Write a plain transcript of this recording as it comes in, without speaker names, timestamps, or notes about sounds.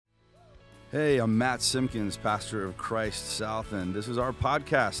Hey, I'm Matt Simpkins, pastor of Christ South, and this is our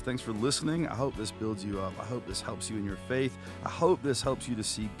podcast. Thanks for listening. I hope this builds you up. I hope this helps you in your faith. I hope this helps you to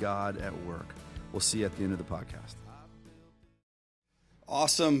see God at work. We'll see you at the end of the podcast.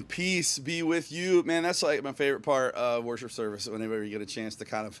 Awesome. Peace be with you. Man, that's like my favorite part of worship service, whenever you get a chance to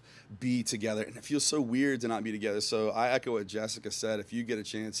kind of be together. And it feels so weird to not be together. So I echo what Jessica said. If you get a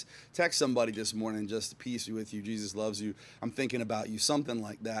chance, text somebody this morning, just peace be with you. Jesus loves you. I'm thinking about you. Something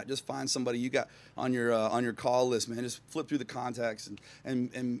like that. Just find somebody you got on your call list, man. Just flip through the contacts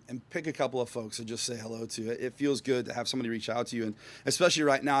and pick a couple of folks and just say hello to. It feels good to have somebody reach out to you. And especially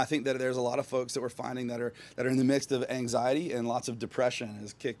right now, I think that there's a lot of folks that we're finding that are in the midst of anxiety and lots of depression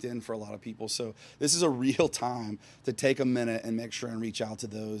has kicked in for a lot of people. So this is a real time to take a minute and make sure and reach out to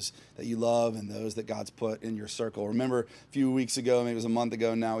those that you love and those that God's put in your circle. Remember a few weeks ago, maybe it was a month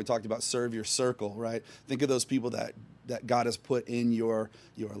ago now, we talked about serve your circle, right? Think of those people that God has put in your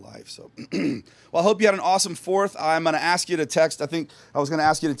life. So, well, I hope you had an awesome 4th. I'm going to ask you to text. I think I was going to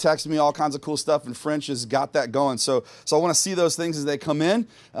ask you to text me all kinds of cool stuff, and French has got that going. So I want to see those things as they come in.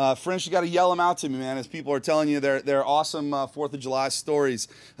 French, you got to yell them out to me, man, as people are telling you their awesome 4th of July stories.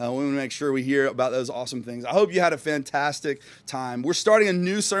 We want to make sure we hear about those awesome things. I hope you had a fantastic time. We're starting a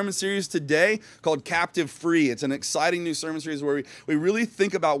new sermon series today called Captive Free. It's an exciting new sermon series where we really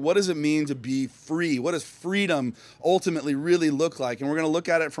think about what does it mean to be free? What does freedom ultimately really look like? And we're going to look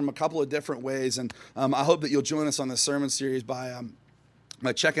at it from a couple of different ways. And I hope that you'll join us on this sermon series by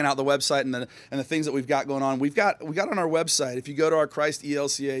checking out the website and the things that we've got going on. We got on our website, if you go to our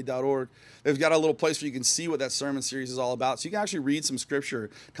christelca.org, they've got a little place where you can see what that sermon series is all about. So you can actually read some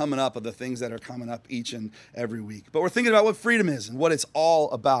scripture coming up of the things that are coming up each and every week. But we're thinking about what freedom is and what it's all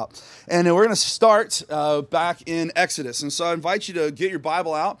about. And we're going to start back in Exodus. And so I invite you to get your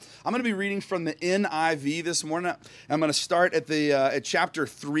Bible out. I'm going to be reading from the NIV this morning. I'm going to start at chapter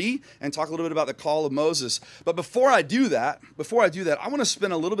 3 and talk a little bit about the call of Moses. But before I do that, I want to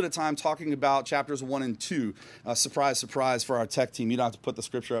spend a little bit of time talking about chapters 1 and 2. Surprise, surprise for our tech team. You don't have to put the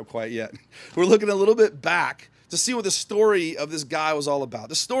scripture up quite yet. We're looking a little bit back to see what the story of this guy was all about.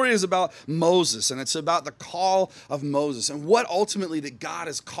 The story is about Moses, and it's about the call of Moses and what ultimately that God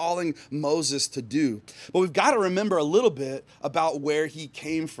is calling Moses to do. But we've got to remember a little bit about where he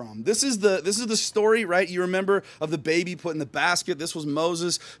came from. This is the story, right? You remember of the baby put in the basket. This was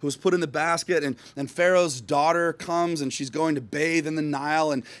Moses who was put in the basket, and Pharaoh's daughter comes, and she's going to bathe in the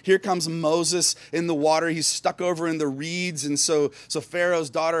Nile, and here comes Moses in the water. He's stuck over in the reeds, and so Pharaoh's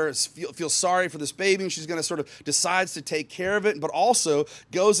daughter feels sorry for this baby, and she's going to sort of decides to take care of it, but also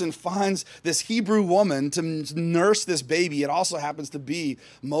goes and finds this Hebrew woman to nurse this baby. It also happens to be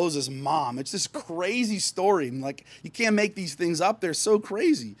Moses' mom. It's this crazy story. Like, you can't make these things up. They're so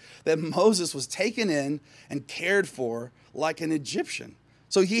crazy that Moses was taken in and cared for like an Egyptian.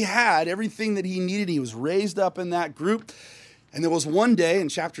 So he had everything that he needed. He was raised up in that group. And there was one day in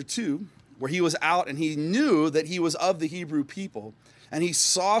chapter 2 where he was out and he knew that he was of the Hebrew people. And he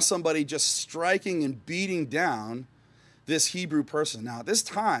saw somebody just striking and beating down this Hebrew person. Now, at this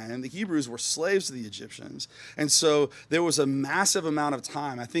time, the Hebrews were slaves to the Egyptians. And so there was a massive amount of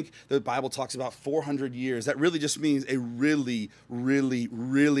time. I think the Bible talks about 400 years. That really just means a really, really,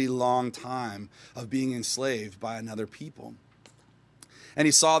 really long time of being enslaved by another people. And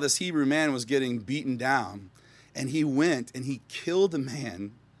he saw this Hebrew man was getting beaten down. And he went and he killed a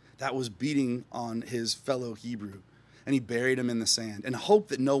man that was beating on his fellow Hebrew. And he buried him in the sand and hoped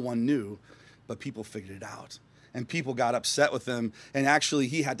that no one knew, but people figured it out. And people got upset with him, and actually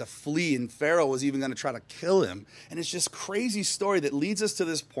he had to flee, and Pharaoh was even going to try to kill him. And it's just crazy story that leads us to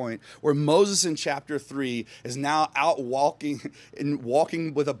this point where Moses in chapter 3 is now out walking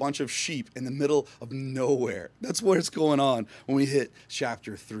with a bunch of sheep in the middle of nowhere. That's what's going on when we hit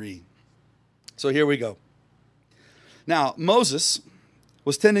chapter 3. So here we go. Now, Moses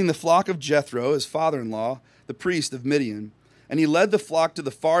was tending the flock of Jethro, his father-in-law, the priest of Midian, and he led the flock to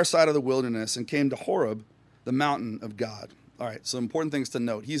the far side of the wilderness and came to Horeb, the mountain of God. All right, so important things to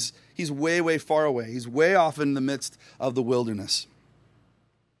note. He's way, way far away. He's way off in the midst of the wilderness.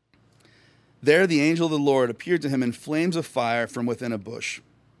 There the angel of the Lord appeared to him in flames of fire from within a bush.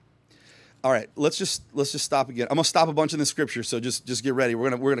 All right, let's just stop again. I'm gonna stop a bunch in the scripture, so just get ready. We're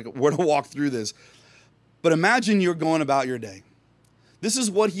gonna walk through this. But imagine you're going about your day. This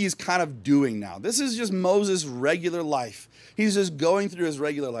is what he's kind of doing now. This is just Moses' regular life. He's just going through his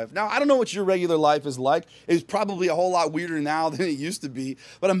regular life. Now, I don't know what your regular life is like. It's probably a whole lot weirder now than it used to be.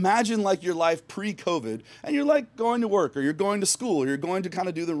 But imagine like your life pre-COVID, and you're like going to work, or you're going to school, or you're going to kind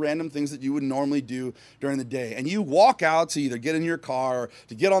of do the random things that you would normally do during the day. And you walk out to either get in your car, or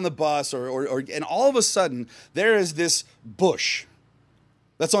to get on the bus, and all of a sudden, there is this bush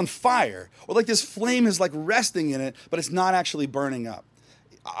that's on fire, or like this flame is like resting in it, but it's not actually burning up.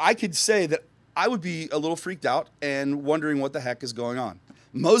 I could say that I would be a little freaked out and wondering what the heck is going on.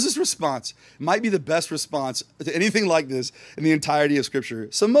 Moses' response might be the best response to anything like this in the entirety of Scripture.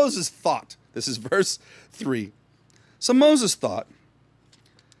 So Moses thought, this is verse 3. So Moses thought,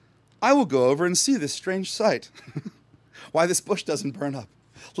 I will go over and see this strange sight. Why this bush doesn't burn up.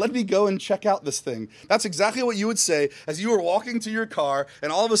 Let me go and check out this thing. That's exactly what you would say as you were walking to your car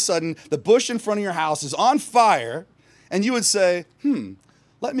and all of a sudden the bush in front of your house is on fire and you would say,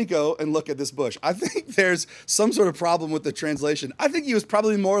 let me go and look at this bush. I think there's some sort of problem with the translation. I think he was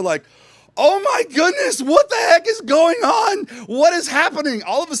probably more like, oh my goodness, what the heck is going on? What is happening?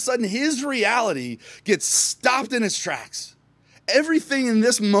 All of a sudden his reality gets stopped in its tracks. Everything in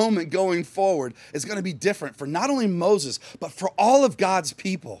this moment going forward is going to be different for not only Moses, but for all of God's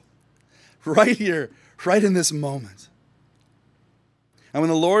people. Right here, right in this moment. And when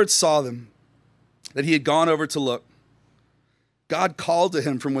the Lord saw them, that he had gone over to look, God called to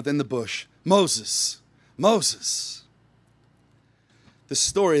him from within the bush, Moses, Moses. The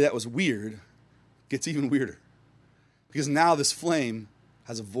story that was weird gets even weirder. Because now this flame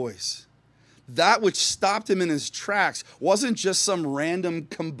has a voice. That which stopped him in his tracks wasn't just some random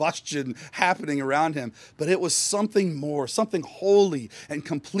combustion happening around him, but it was something more, something holy and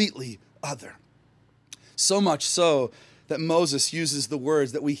completely other. So much so that Moses uses the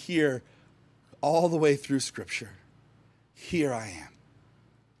words that we hear all the way through Scripture. Here I am.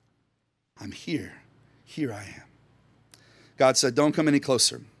 I'm here. Here I am. God said, don't come any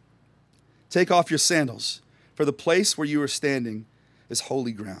closer. Take off your sandals, for the place where you are standing is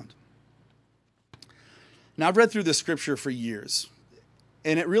holy ground. Now, I've read through this scripture for years,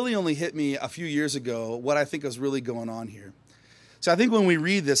 and it really only hit me a few years ago what I think is really going on here. So I think when we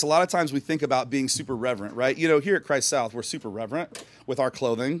read this, a lot of times we think about being super reverent, right? You know, here at Christ South, we're super reverent with our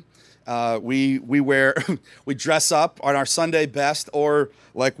clothing. We wear, we dress up on our Sunday best, or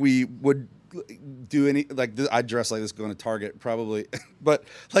like we would do any, like I dress like this going to Target probably, but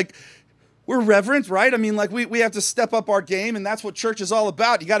like we're reverent, right? I mean, like we have to step up our game, and that's what church is all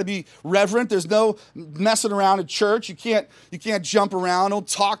about. You got to be reverent. There's no messing around at church. You can't jump around. Don't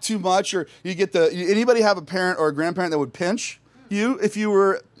talk too much, or you get anybody have a parent or a grandparent that would pinch you if you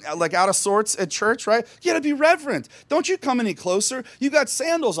were like out of sorts at church, right? You gotta be reverent. Don't you come any closer. You got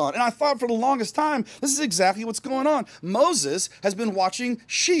sandals on. And I thought for the longest time, this is exactly what's going on. Moses has been watching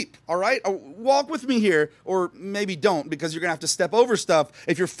sheep, all right? Walk with me here, or maybe don't, because you're gonna have to step over stuff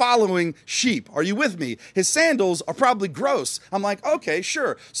if you're following sheep. Are you with me? His sandals are probably gross. I'm like, okay,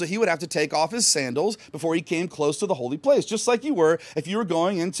 sure. So he would have to take off his sandals before he came close to the holy place, just like you were. If you were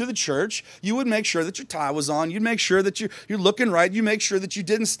going into the church, you would make sure that your tie was on. You'd make sure that you're looking right. You make sure that you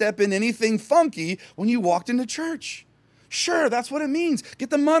didn't step in anything funky when you walked into church. Sure, that's what it means. Get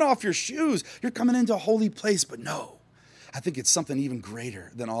the mud off your shoes. You're coming into a holy place, but no, I think it's something even greater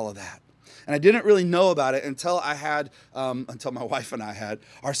than all of that. And I didn't really know about it until until my wife and I had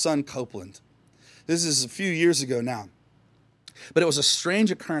our son Copeland. This is a few years ago now. But it was a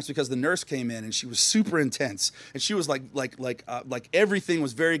strange occurrence because the nurse came in and she was super intense, and she was like everything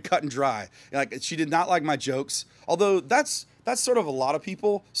was very cut and dry. Like she did not like my jokes, although that's sort of a lot of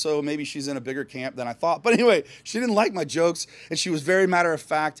people, so maybe she's in a bigger camp than I thought. But anyway, she didn't like my jokes, and she was very matter of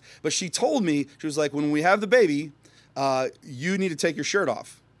fact. But she told me, she was like, when we have the baby, you need to take your shirt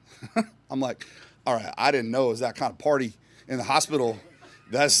off. I'm like, all right, I didn't know it was that kind of party in the hospital.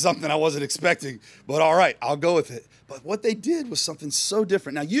 That's something I wasn't expecting, but all right, I'll go with it. But what they did was something so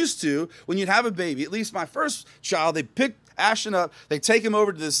different. Now, used to, when you'd have a baby, at least my first child, they picked Ashton up, they take him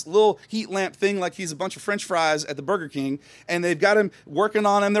over to this little heat lamp thing like he's a bunch of French fries at the Burger King, and they've got him working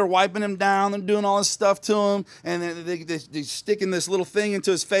on him, they're wiping him down, they're doing all this stuff to him, and then they sticking this little thing into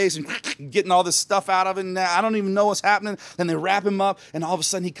his face and getting all this stuff out of it, and I don't even know what's happening. Then they wrap him up, and all of a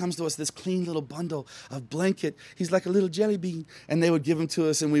sudden he comes to us, this clean little bundle of blanket. He's like a little jelly bean, and they would give him to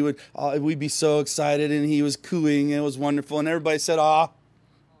us, and we'd be so excited, and he was cooing, and it was wonderful, and everybody said,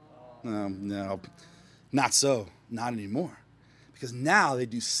 no, not so. Not anymore. Because now they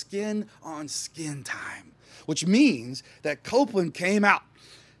do skin on skin time, which means that Copeland came out,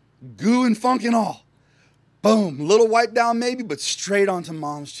 goo and funk and all. Boom, little wipe down maybe, but straight onto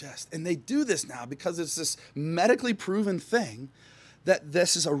mom's chest. And they do this now because it's this medically proven thing that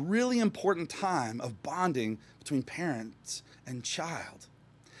this is a really important time of bonding between parents and child.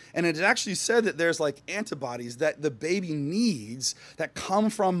 And it actually said that there's like antibodies that the baby needs that come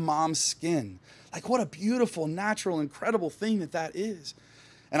from mom's skin. Like what a beautiful, natural, incredible thing that is.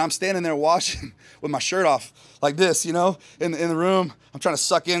 And I'm standing there washing with my shirt off like this, in the room. I'm trying to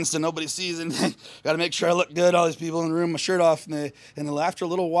suck in so nobody sees anything. Got to make sure I look good. All these people in the room, my shirt off. And after a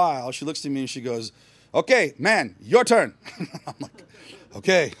little while, she looks at me and she goes, "Okay, man, your turn." I'm like,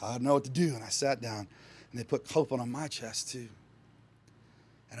 okay, I know what to do. And I sat down and they put Copeland on my chest too.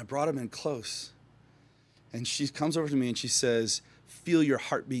 And I brought him in close. And she comes over to me and she says, "Feel your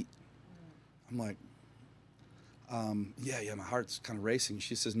heartbeat." I'm like, yeah, my heart's kind of racing.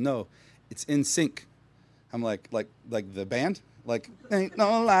 She says, "No, it's in sync." I'm like the band? Like, ain't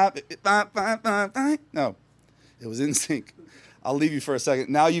no lie. No, it was in sync. I'll leave you for a second.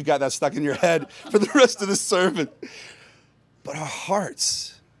 Now you've got that stuck in your head for the rest of the sermon. But our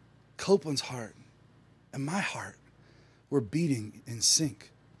hearts, Copeland's heart and my heart, were beating in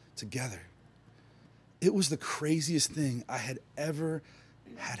sync together. It was the craziest thing I had ever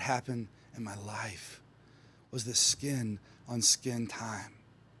had happen in my life, was the skin on skin time.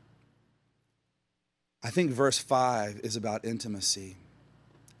 I think verse 5 is about intimacy,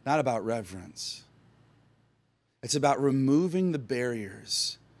 not about reverence. It's about removing the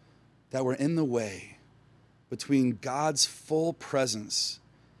barriers that were in the way between God's full presence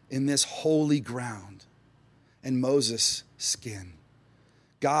in this holy ground and Moses' skin.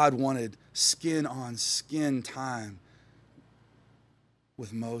 God wanted skin on skin time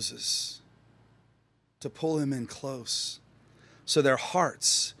with Moses to pull him in close so their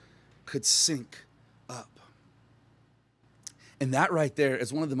hearts could sync up. And that right there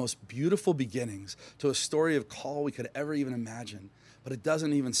is one of the most beautiful beginnings to a story of call we could ever even imagine. But it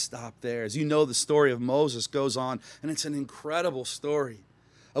doesn't even stop there. As you know, the story of Moses goes on, and it's an incredible story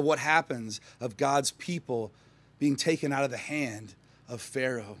of what happens of God's people being taken out of the hand of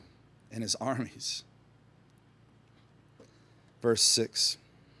Pharaoh and his armies. Verse 6.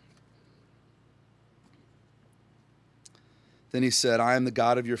 Then he said, "I am the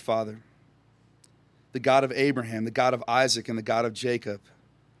God of your father, the God of Abraham, the God of Isaac, and the God of Jacob."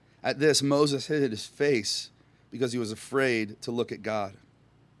 At this, Moses hid his face because he was afraid to look at God.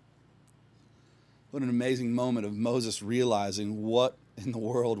 What an amazing moment of Moses realizing what in the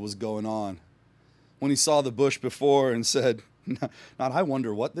world was going on. When he saw the bush before and said, "Not I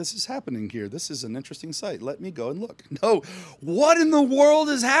wonder what this is happening here. This is an interesting sight. Let me go and look." No, what in the world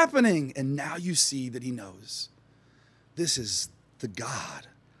is happening? And now you see that he knows. This is the God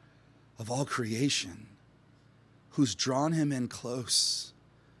of all creation who's drawn him in close,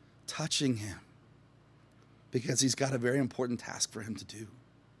 touching him, because he's got a very important task for him to do.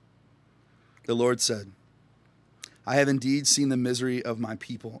 The Lord said, "I have indeed seen the misery of my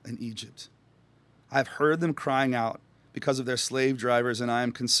people in Egypt. I have heard them crying out because of their slave drivers, and I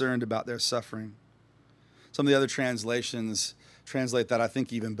am concerned about their suffering." Some of the other translations translate that, I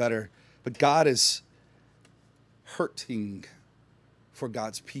think, even better. But God is hurting for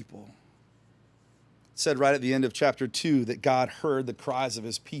God's people. It said right at the end of chapter 2 that God heard the cries of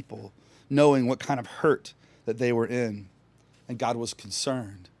his people, knowing what kind of hurt that they were in, and God was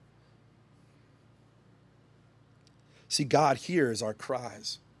concerned. See, God hears our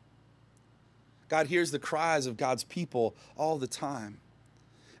cries. God hears the cries of God's people all the time.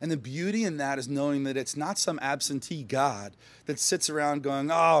 And the beauty in that is knowing that it's not some absentee God that sits around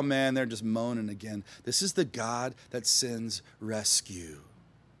going, "Oh man, they're just moaning again." This is the God that sends rescue.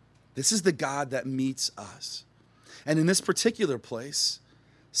 This is the God that meets us. And in this particular place,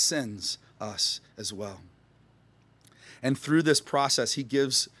 sends us as well. And through this process, he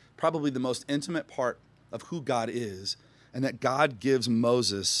gives probably the most intimate part of who God is, and that God gives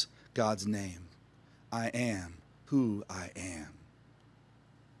Moses God's name. I am who I am.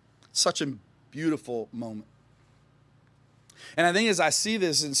 Such a beautiful moment. And I think as I see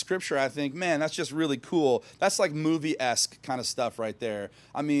this in Scripture, I think, man, that's just really cool. That's like movie-esque kind of stuff right there.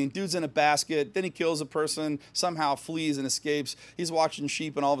 I mean, dude's in a basket, then he kills a person, somehow flees and escapes. He's watching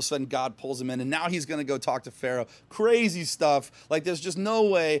sheep, and all of a sudden God pulls him in, and now he's going to go talk to Pharaoh. Crazy stuff. Like, there's just no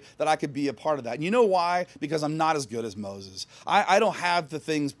way that I could be a part of that. And you know why? Because I'm not as good as Moses. I don't have the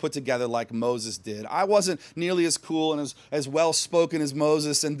things put together like Moses did. I wasn't nearly as cool and as well-spoken as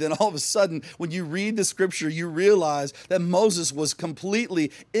Moses, and then all of a sudden, when you read the Scripture, you realize that Moses was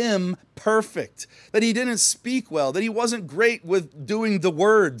completely imperfect, that he didn't speak well, that he wasn't great with doing the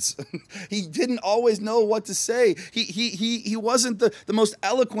words. He didn't always know what to say. He wasn't the most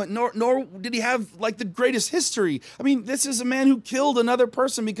eloquent, nor did he have like the greatest history. I mean, this is a man who killed another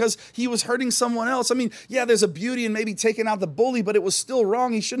person because he was hurting someone else. I mean, yeah, there's a beauty in maybe taking out the bully, but it was still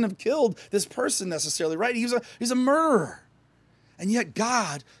wrong. He shouldn't have killed this person necessarily, right? He's a murderer. And yet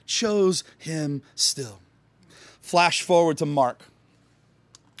God chose him still. Flash forward to Mark.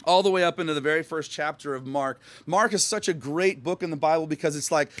 all the way up into the very first chapter of Mark. Mark is such a great book in the Bible because it's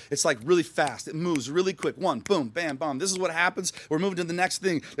like really fast. It moves really quick. One, boom, bam, bam. This is what happens. We're moving to the next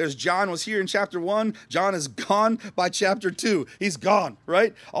thing. There's John was here in chapter 1. John is gone by chapter 2. He's gone,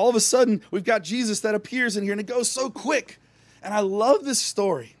 right? All of a sudden, we've got Jesus that appears in here, and it goes so quick. And I love this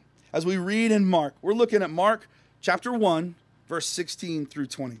story as we read in Mark. We're looking at Mark chapter 1, verse 16 through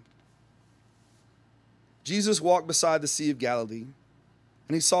 20. Jesus walked beside the Sea of Galilee,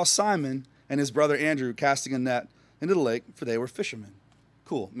 and he saw Simon and his brother Andrew casting a net into the lake, for they were fishermen.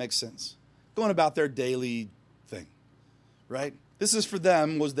 Cool, makes sense. Going about their daily thing, right? This is for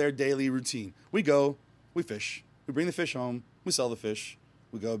them, was their daily routine. We go, we fish. We bring the fish home, we sell the fish.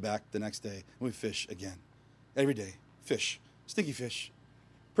 We go back the next day, and we fish again. Every day, fish. Stinky fish,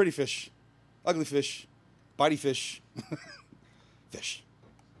 pretty fish, ugly fish, bitey fish, fish.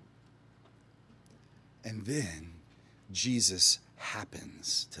 And then Jesus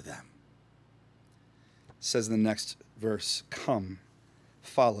happens to them. It says in the next verse, "Come,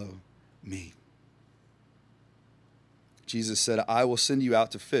 follow me." Jesus said, "I will send you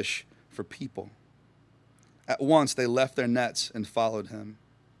out to fish for people." At once they left their nets and followed him.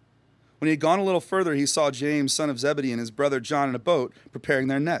 When he had gone a little further, he saw James, son of Zebedee, and his brother John in a boat preparing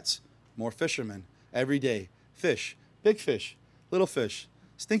their nets. More fishermen every day. Fish, big fish, little fish,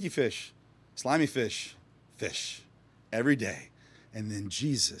 stinky fish, slimy fish, fish every day. And then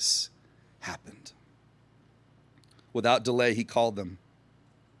Jesus happened. Without delay, he called them.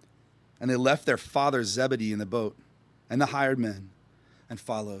 And they left their father Zebedee in the boat and the hired men and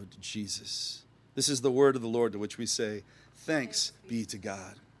followed Jesus. This is the word of the Lord, to which we say, thanks be to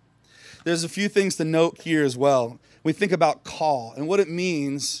God. There's a few things to note here as well. We think about call and what it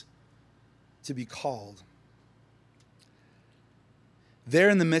means to be called.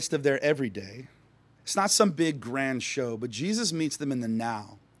 They're in the midst of their everyday. It's not some big grand show, but Jesus meets them in the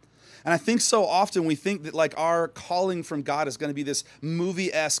now. And I think so often we think that like our calling from God is going to be this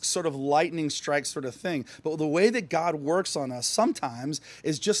movie-esque sort of lightning strike sort of thing. But the way that God works on us sometimes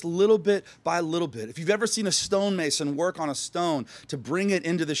is just little bit by little bit. If you've ever seen a stonemason work on a stone to bring it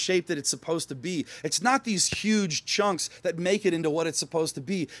into the shape that it's supposed to be, it's not these huge chunks that make it into what it's supposed to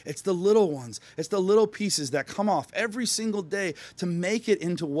be. It's the little ones. It's the little pieces that come off every single day to make it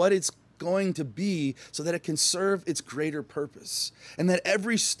into what it's going to be, so that it can serve its greater purpose. And that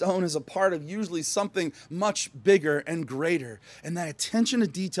every stone is a part of usually something much bigger and greater. And that attention to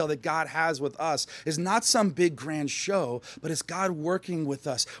detail that God has with us is not some big grand show, but it's God working with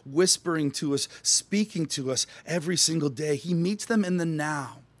us, whispering to us, speaking to us every single day. He meets them in the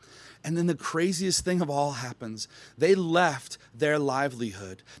now. And then the craziest thing of all happens. They left their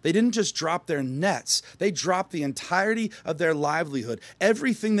livelihood. They didn't just drop their nets. They dropped the entirety of their livelihood.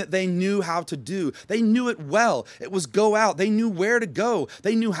 Everything that they knew how to do. They knew it well. It was go out. They knew where to go.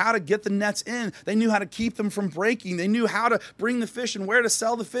 They knew how to get the nets in. They knew how to keep them from breaking. They knew how to bring the fish and where to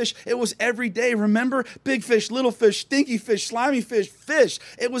sell the fish. It was every day. Remember? Big fish, little fish, stinky fish, slimy fish, fish.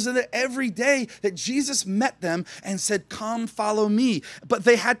 It was in the every day that Jesus met them and said, come follow me. But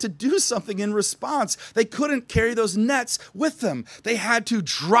they had to do something in response. They couldn't carry those nets with them. They had to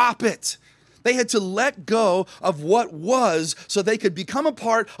drop it. They had to let go of what was so they could become a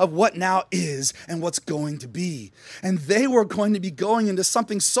part of what now is and what's going to be. And they were going to be going into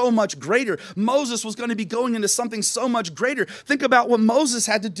something so much greater. Moses was going to be going into something so much greater. Think about what Moses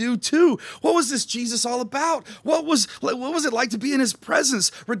had to do too. What was this Jesus all about? What was it like to be in his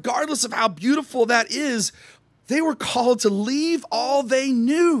presence? Regardless of how beautiful that is, they were called to leave all they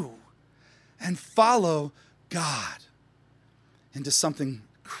knew and follow God into something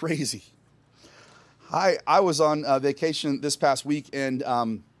crazy. I was on vacation this past week, and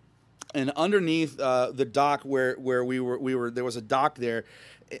underneath the dock where we were, there was a dock there.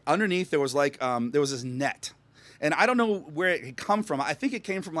 Underneath there was there was this net. And I don't know where it had come from. I think it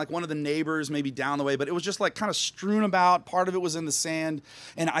came from like one of the neighbors, maybe down the way, but it was just like kind of strewn about. Part of it was in the sand.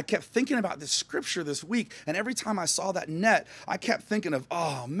 And I kept thinking about this scripture this week. And every time I saw that net, I kept thinking of,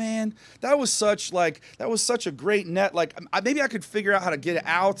 oh man, that was such a great net. Like maybe I could figure out how to get it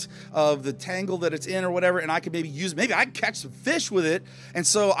out of the tangle that it's in or whatever. And I could maybe I could catch some fish with it. And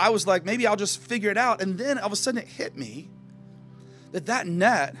so I was like, maybe I'll just figure it out. And then all of a sudden it hit me that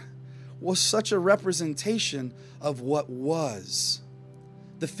net was such a representation of what was,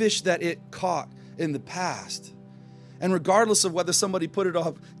 the fish that it caught in the past. And regardless of whether somebody put it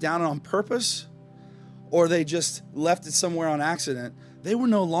down on purpose or they just left it somewhere on accident, they were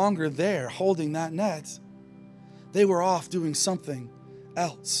no longer there holding that net. They were off doing something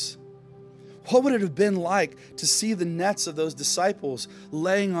else. What would it have been like to see the nets of those disciples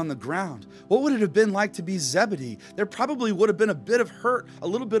laying on the ground? What would it have been like to be Zebedee? There probably would have been a bit of hurt, a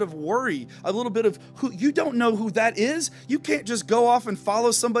little bit of worry, a little bit of you don't know who that is. You can't just go off and follow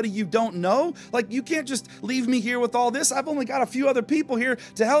somebody you don't know. Like, you can't just leave me here with all this. I've only got a few other people here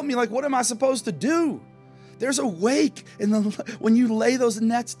to help me. Like, what am I supposed to do? There's a wake when you lay those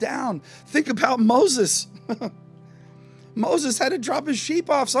nets down. Think about Moses. Moses had to drop his sheep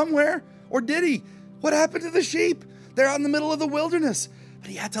off somewhere. Or did he? What happened to the sheep? They're out in the middle of the wilderness. But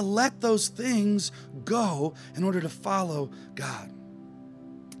he had to let those things go in order to follow God.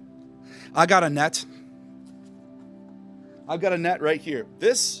 I got a net. I've got a net right here.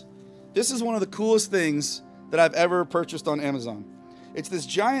 This is one of the coolest things that I've ever purchased on Amazon. It's this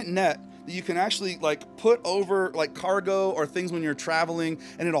giant net that you can actually like put over like cargo or things when you're traveling,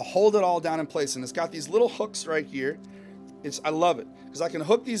 and it'll hold it all down in place. And it's got these little hooks right here. I love it because I can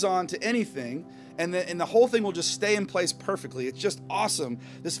hook these on to anything, and the whole thing will just stay in place perfectly. It's just awesome,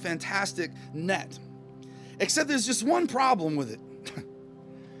 this fantastic net. Except there's just one problem with it.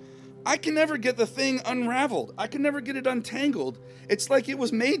 I can never get the thing unraveled. I can never get it untangled. It's like it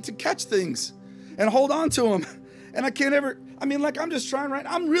was made to catch things and hold on to them. And I can't ever, I'm just trying, right?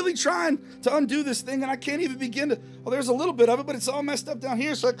 I'm really trying to undo this thing, and I can't even begin to, well, there's a little bit of it, but it's all messed up down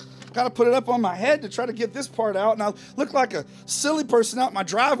here, so I got to put it up on my head to try to get this part out, and I look like a silly person out my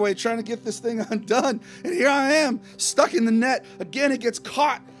driveway trying to get this thing undone, and here I am, stuck in the net. Again, it gets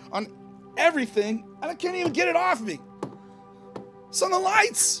caught on everything, and I can't even get it off me. It's on the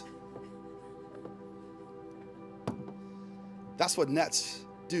lights. That's what nets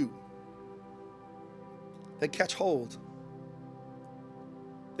do. They catch hold.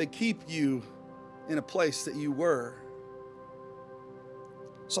 They keep you in a place that you were.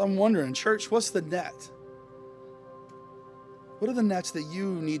 So I'm wondering, church, what's the net? What are the nets that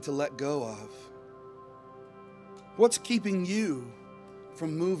you need to let go of? What's keeping you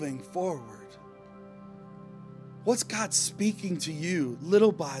from moving forward? What's God speaking to you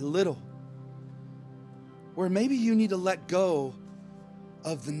little by little? Where maybe you need to let go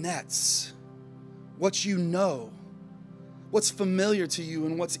of the nets. What you know, what's familiar to you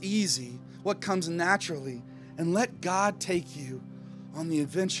and what's easy, what comes naturally, and let God take you on the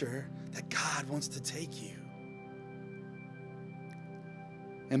adventure that God wants to take you.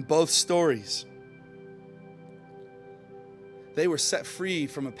 In both stories, they were set free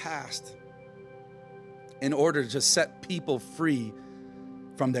from a past in order to set people free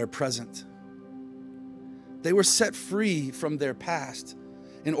from their present. They were set free from their past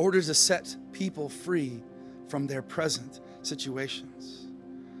in order to set people free from their present situations.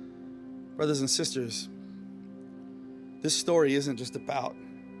 Brothers and sisters, this story isn't just about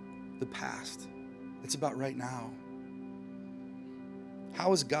the past. It's about right now.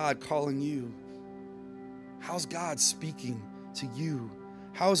 How is God calling you? How's God speaking to you?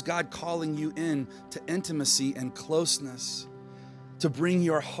 How is God calling you in to intimacy and closeness to bring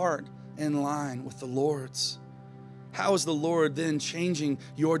your heart in line with the Lord's? How is the Lord then changing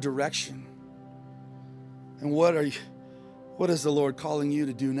your direction? And what is the Lord calling you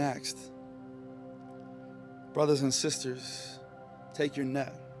to do next? Brothers and sisters, take your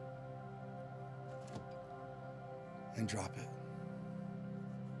net and drop it.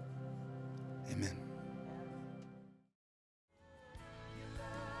 Amen.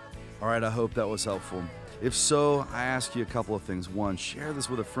 All right, I hope that was helpful. If so, I ask you a couple of things. One, share this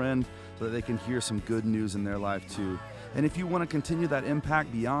with a friend so that they can hear some good news in their life too. And if you want to continue that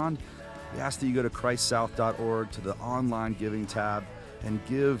impact beyond, we ask that you go to christsouth.org to the online giving tab and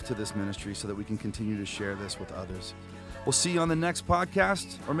give to this ministry so that we can continue to share this with others. We'll see you on the next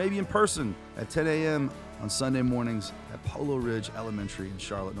podcast, or maybe in person at 10 a.m. on Sunday mornings at Polo Ridge Elementary in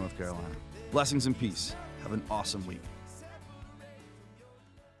Charlotte, North Carolina. Blessings and peace. Have an awesome week.